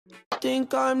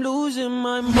Think I'm losing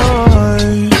my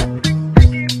mind,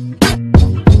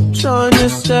 trying to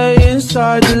stay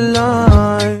inside the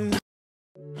line.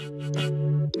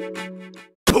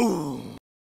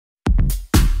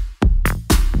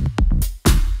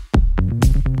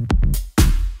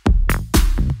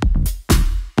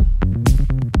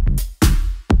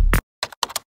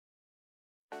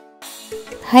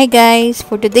 Hi guys,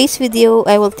 for today's video,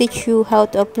 I will teach you how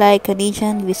to apply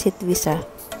Canadian Visit Visa.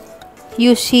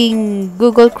 Using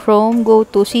Google Chrome, go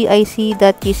to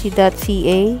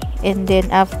cic.gc.sa, and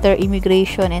then after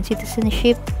Immigration and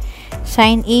Citizenship,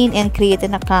 sign in and create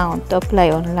an account to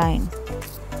apply online.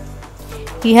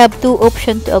 You have two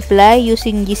options to apply,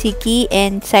 using GCKey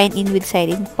and sign in with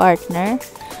sign-in partner,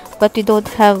 but we don't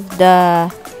have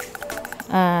the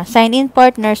sign-in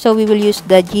partner, so we will use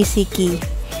the GCKey.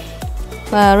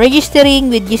 Registering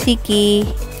with GCKey,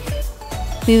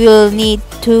 we will need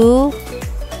to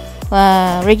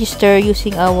register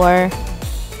using our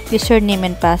username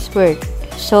and password.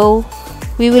 So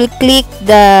we will click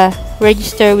the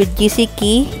register with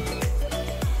GCKey,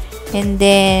 and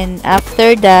then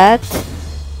after that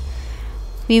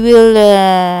we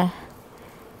will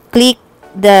click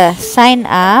the sign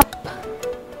up.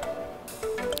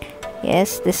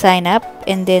 Yes, the sign up,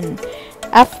 and then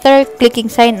after clicking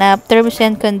sign up, terms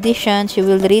and conditions, you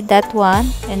will read that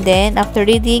one, and then after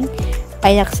reading,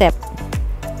 I accept.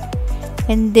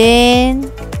 And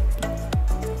then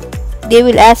they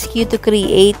will ask you to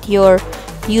create your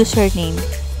username.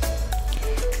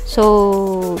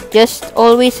 So just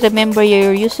always remember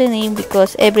your username,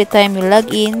 because every time you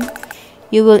log in,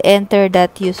 you will enter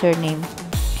that username.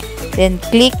 Then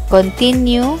click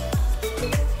continue.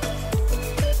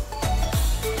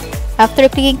 After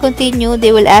clicking continue,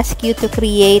 they will ask you to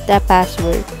create a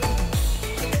password.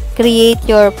 Create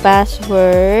your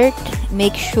password.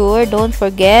 Make sure, don't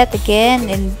forget again,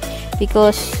 and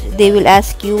because they will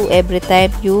ask you every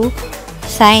time you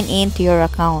sign into your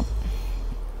account.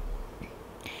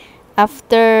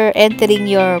 After entering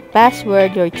your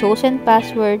password, your chosen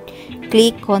password,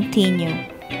 click continue.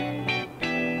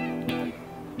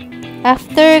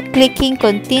 After clicking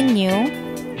continue,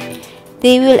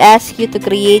 they will ask you to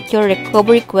create your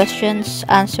recovery questions,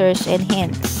 answers, and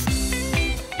hints.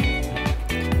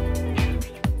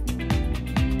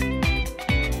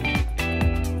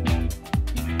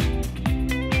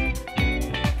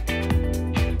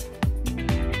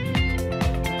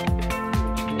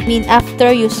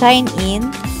 After you sign in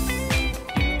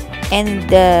and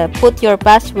put your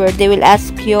password, they will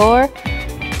ask your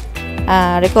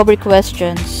recovery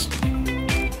questions.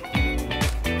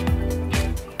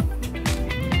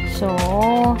 So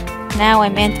now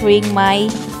I'm entering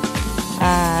my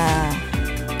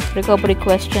recovery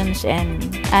questions and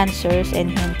answers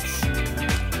and hints.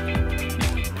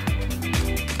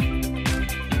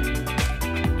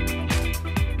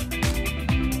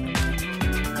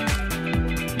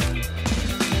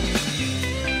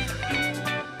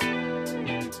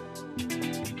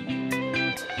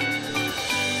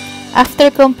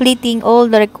 After completing all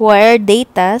the required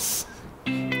datas,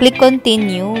 click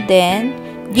continue, then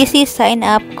GC sign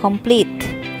up complete.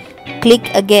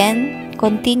 Click again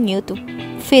continue to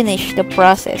finish the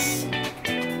process.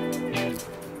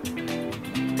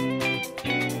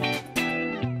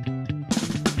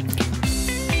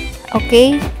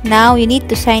 Okay, now you need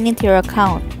to sign into your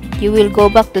account. You will go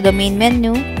back to the main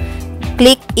menu,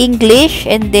 click English,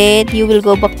 and then you will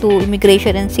go back to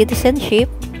Immigration and Citizenship.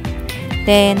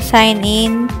 Then sign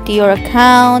in to your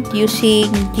account using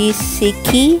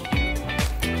GCKey.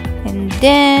 And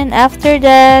then after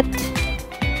that,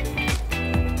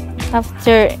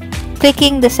 after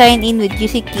clicking the sign in with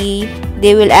GCKey,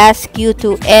 they will ask you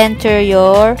to enter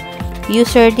your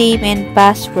username and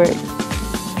password.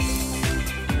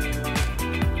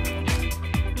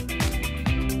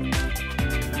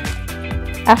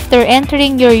 After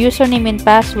entering your username and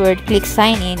password, click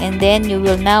sign in, and then you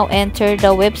will now enter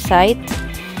the website,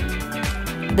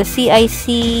 the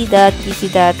cic.gc.sa.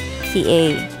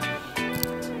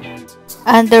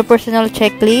 Under personal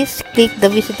checklist, click the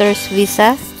visitor's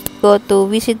visa. Go to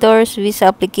visitor's visa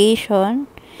application.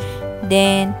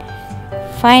 Then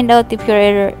find out if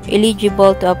you're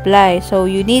eligible to apply. So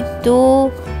you need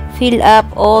to fill up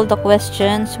all the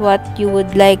questions, what you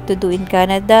would like to do in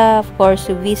Canada, of course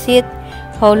to visit,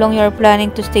 how long you're planning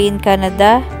to stay in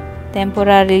Canada,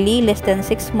 temporarily, less than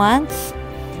 6 months.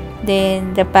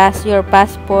 Then your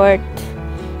passport,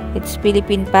 it's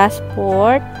Philippine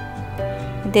passport.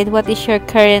 Then what is your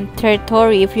current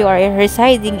territory? If you are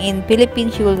residing in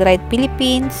Philippines, you will write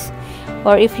Philippines,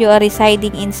 or if you are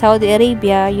residing in Saudi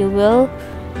Arabia, you will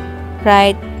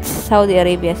write Saudi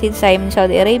Arabia. Since I'm in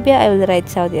Saudi Arabia, I will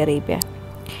write Saudi Arabia.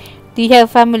 Do you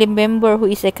have a family member who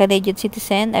is a Canadian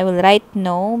citizen? I will write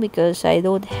no because I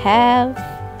don't have.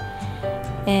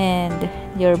 And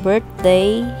your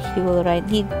birthday, you will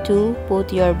need to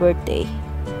put your birthday.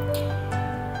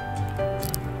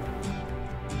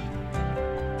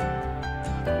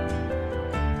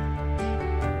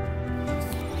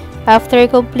 After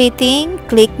completing,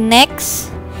 click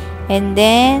next. And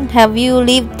then, have you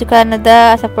lived to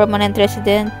Canada as a permanent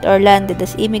resident or landed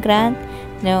as immigrant?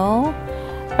 No.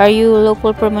 Are you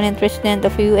local permanent resident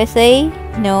of USA?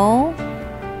 No.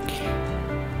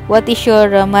 What is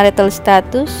your marital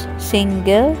status?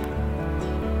 Single?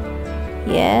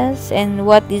 Yes. And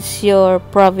what is your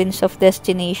province of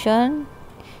destination?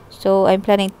 So, I'm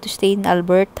planning to stay in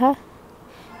Alberta.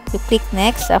 You click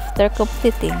next after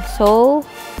completing. So,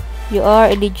 you are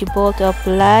eligible to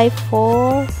apply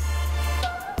for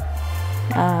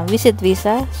visit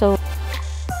visa. So,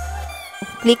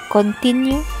 click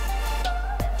continue.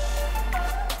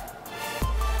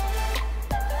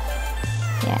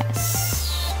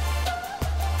 Yes.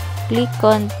 Click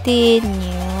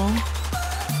continue.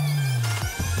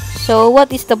 So,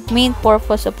 what is the main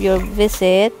purpose of your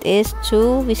visit? Is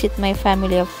to visit my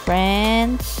family of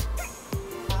friends.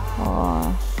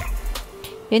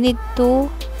 You need to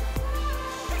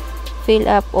fill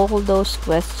up all those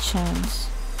questions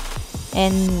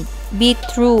and be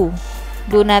true.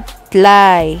 Do not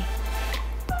lie.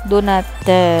 Do not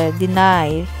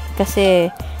deny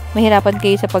kasi mahirapan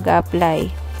kayo sa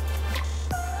pag-apply.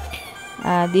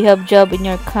 Do you have job in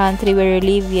your country where you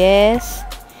live? Yes.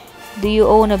 Do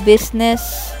you own a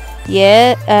business?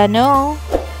 Yeah. No.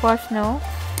 Of course no.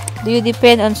 Do you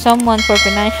depend on someone for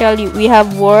financial? We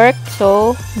have work,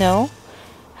 so no.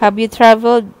 Have you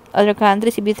traveled other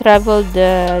countries? If you traveled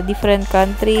different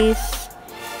countries,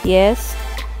 yes.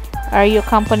 Are you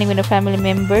accompanied with a family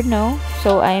member? No.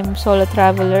 So I'm solo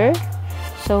traveler.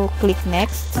 So click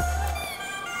next.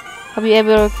 Have you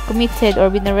ever committed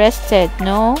or been arrested?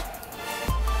 No.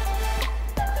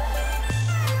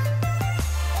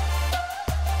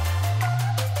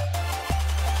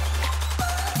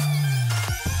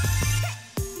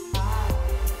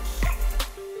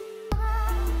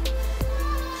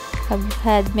 Have you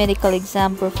had medical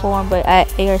exam performed by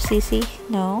IRCC?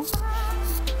 No.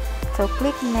 So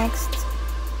click next.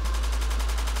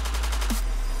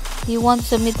 You want to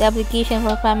submit the application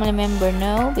for a family member?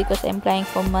 No, because I'm applying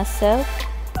for myself.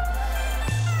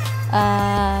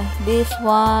 This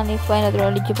one, if I'm not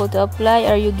eligible to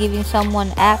apply, are you giving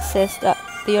someone access to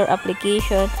your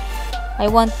application?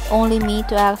 I want only me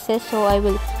to access, so I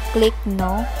will click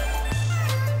no.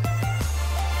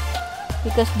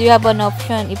 Because do you have an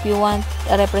option if you want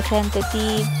a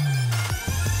representative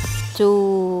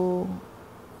to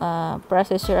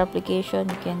process your application,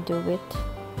 you can do it.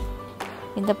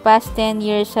 In the past 10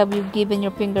 years, have you given your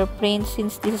fingerprints?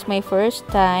 Since this is my first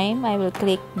time, I will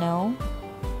click no.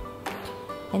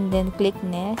 And then click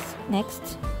next.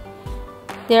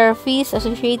 There are fees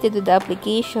associated with the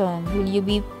application. Will you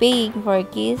be paying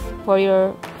for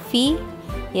your fee?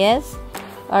 Yes.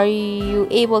 Are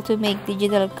you able to make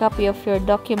digital copy of your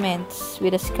documents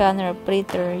with a scanner or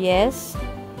printer? Yes.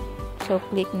 So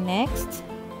click next.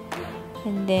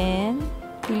 And then,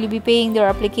 will you be paying your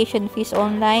application fees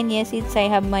online? Yes, since I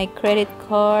have my credit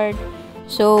card.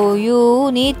 So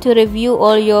you need to review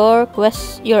all your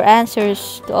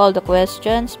answers to all the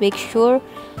questions. Make sure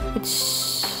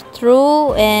it's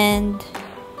true and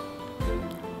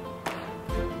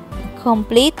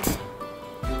complete.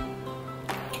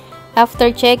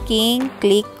 After checking,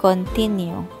 click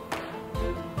continue.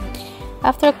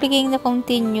 After clicking the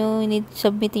continue, you need to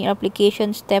submit your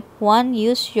application. Step 1,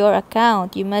 use your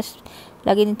account. You must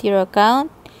log into your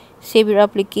account, save your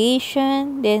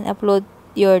application, then upload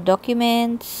your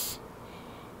documents,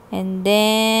 and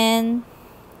then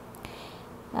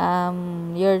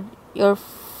you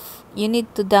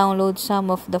need to download some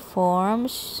of the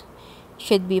forms.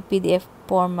 Should be PDF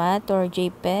format or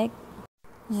JPEG.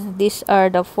 These are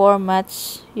the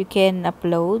formats you can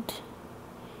upload.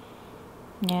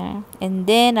 Yeah, and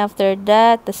then after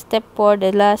that, the step 4,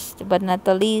 the last but not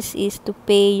the least, is to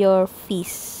pay your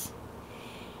fees.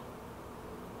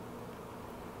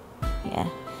 Yeah,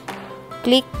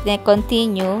 click the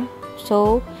continue.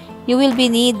 So you will be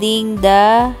needing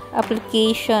the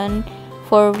application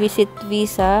for visit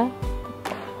visa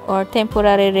or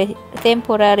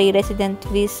temporary resident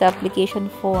visa application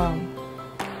form.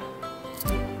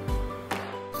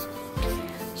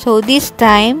 So this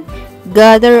time,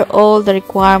 gather all the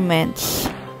requirements.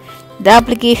 The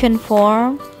application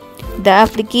form, the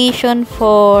application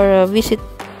for visit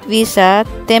visa,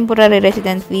 temporary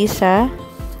resident visa.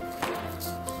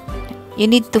 You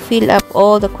need to fill up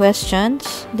all the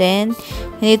questions. Then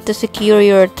you need to secure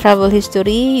your travel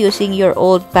history using your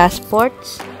old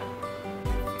passports.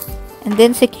 And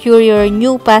then secure your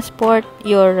new passport,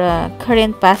 your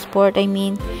current passport, I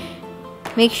mean.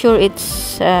 Make sure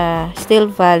it's still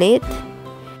valid.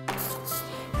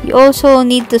 You also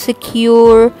need to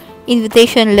secure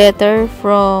invitation letter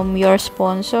from your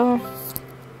sponsor.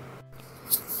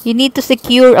 You need to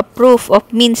secure a proof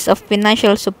of means of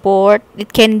financial support.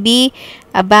 It can be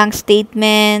a bank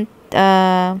statement,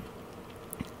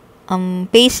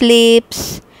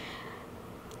 payslips,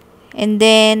 and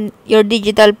then your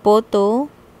digital photo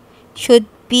should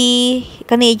be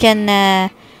Canadian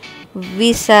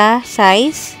visa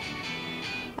size.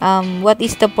 What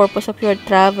is the purpose of your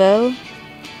travel?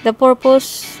 The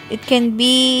purpose, it can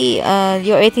be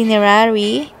your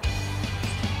itinerary,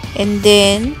 and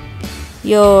then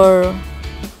your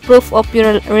proof of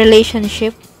your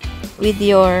relationship with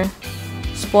your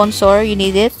sponsor. You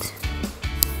need it.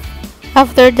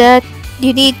 After that,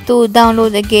 you need to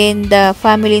download again the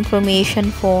family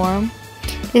information form.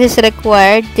 This is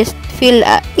required. Just fill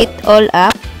it all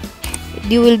up.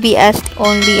 You will be asked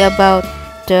only about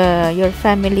your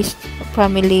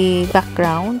family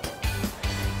background.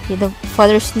 The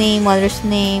father's name, mother's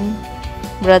name,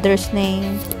 brother's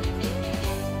name,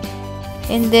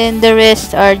 and then the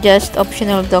rest are just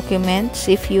optional documents.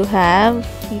 If you have,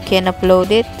 you can upload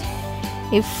it.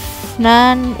 If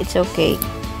none, it's okay.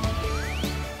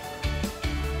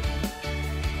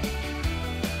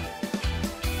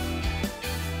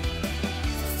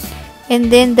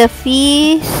 And then the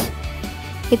fees,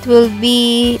 it will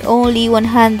be only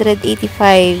 185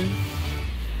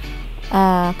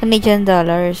 Canadian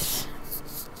dollars.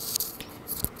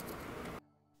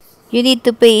 You need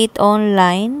to pay it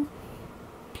online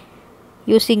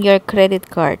using your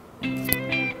credit card.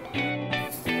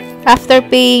 After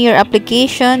paying your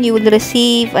application, you will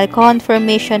receive a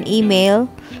confirmation email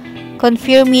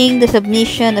confirming the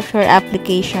submission of your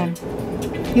application.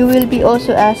 You will be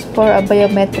also asked for a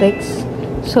biometrics,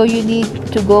 so you need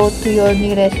to go to your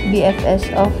nearest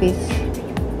BFS office.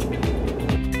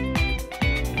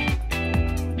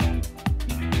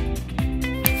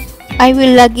 I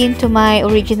will log into my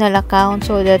original account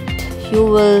so that you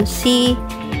will see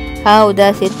how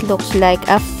does it looks like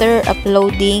after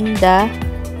uploading the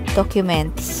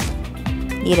documents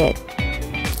needed.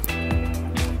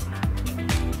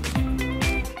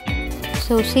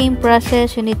 So same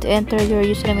process, you need to enter your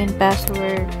username and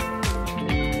password.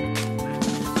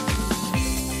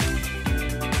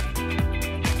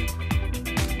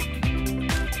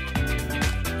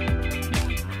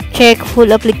 Check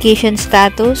full application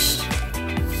status.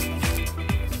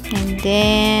 And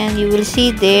then you will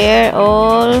see there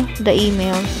all the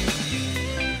emails.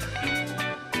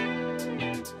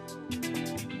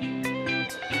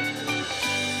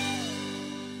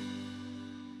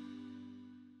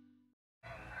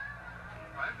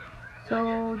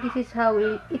 So this is how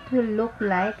it will look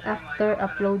like after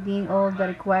uploading all the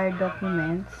required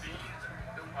documents.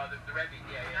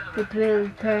 It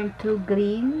will turn to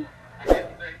green.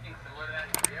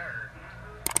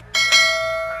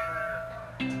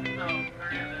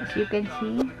 As you can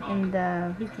see in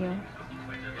the video.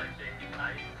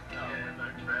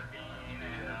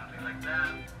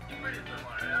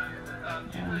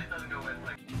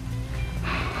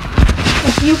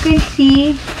 As you can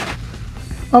see,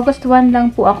 August 1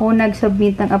 lang po ako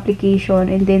nag-submit ng application,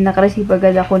 and then nakareceive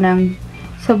agad ako ng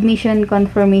submission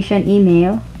confirmation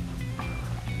email.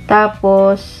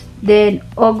 Tapos, then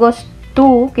August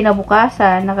 2,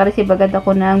 kinabukasan, nakareceive agad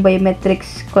ako ng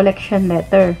biometrics collection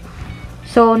letter.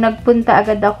 So, nagpunta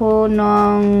agad ako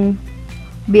ng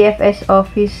BFS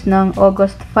office ng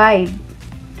August 5.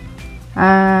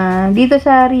 Dito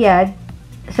sa Riyadh,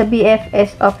 sa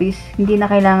BFS office, hindi na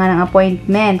kailangan ng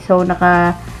appointment. So,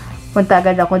 nakapunta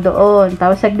agad ako doon.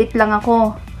 Tapos, saglit lang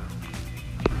ako.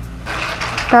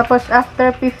 Tapos,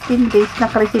 after 15 days,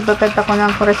 nakareceive agad ako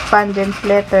ng correspondence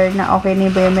letter na okay na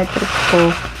yung biometrics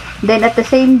ko. Then, at the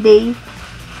same day,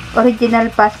 original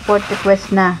passport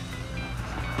request na.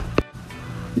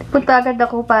 Punta agad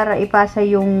ako para ipasa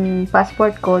yung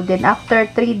passport ko. Then, after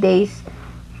 3 days,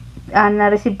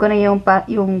 na-receive ko na yung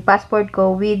passport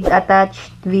ko with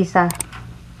attached visa.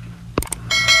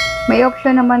 May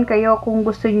option naman kayo kung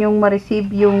gusto nyong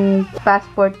ma-receive yung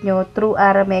passport nyo through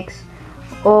Aramex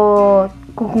o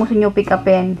kung gusto nyo pick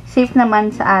upin. Safe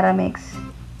naman sa Aramex.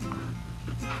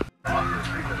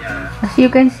 As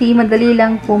you can see, madali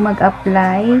lang po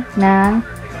mag-apply ng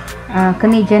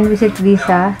Canadian Visit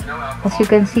Visa. As you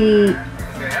can see,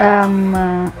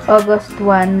 August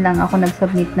 1 lang ako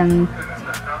nag-submit ng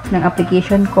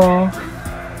application ko.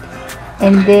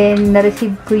 And then,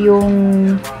 na-receive ko yung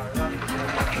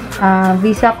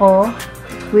visa ko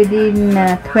within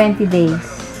 20 days.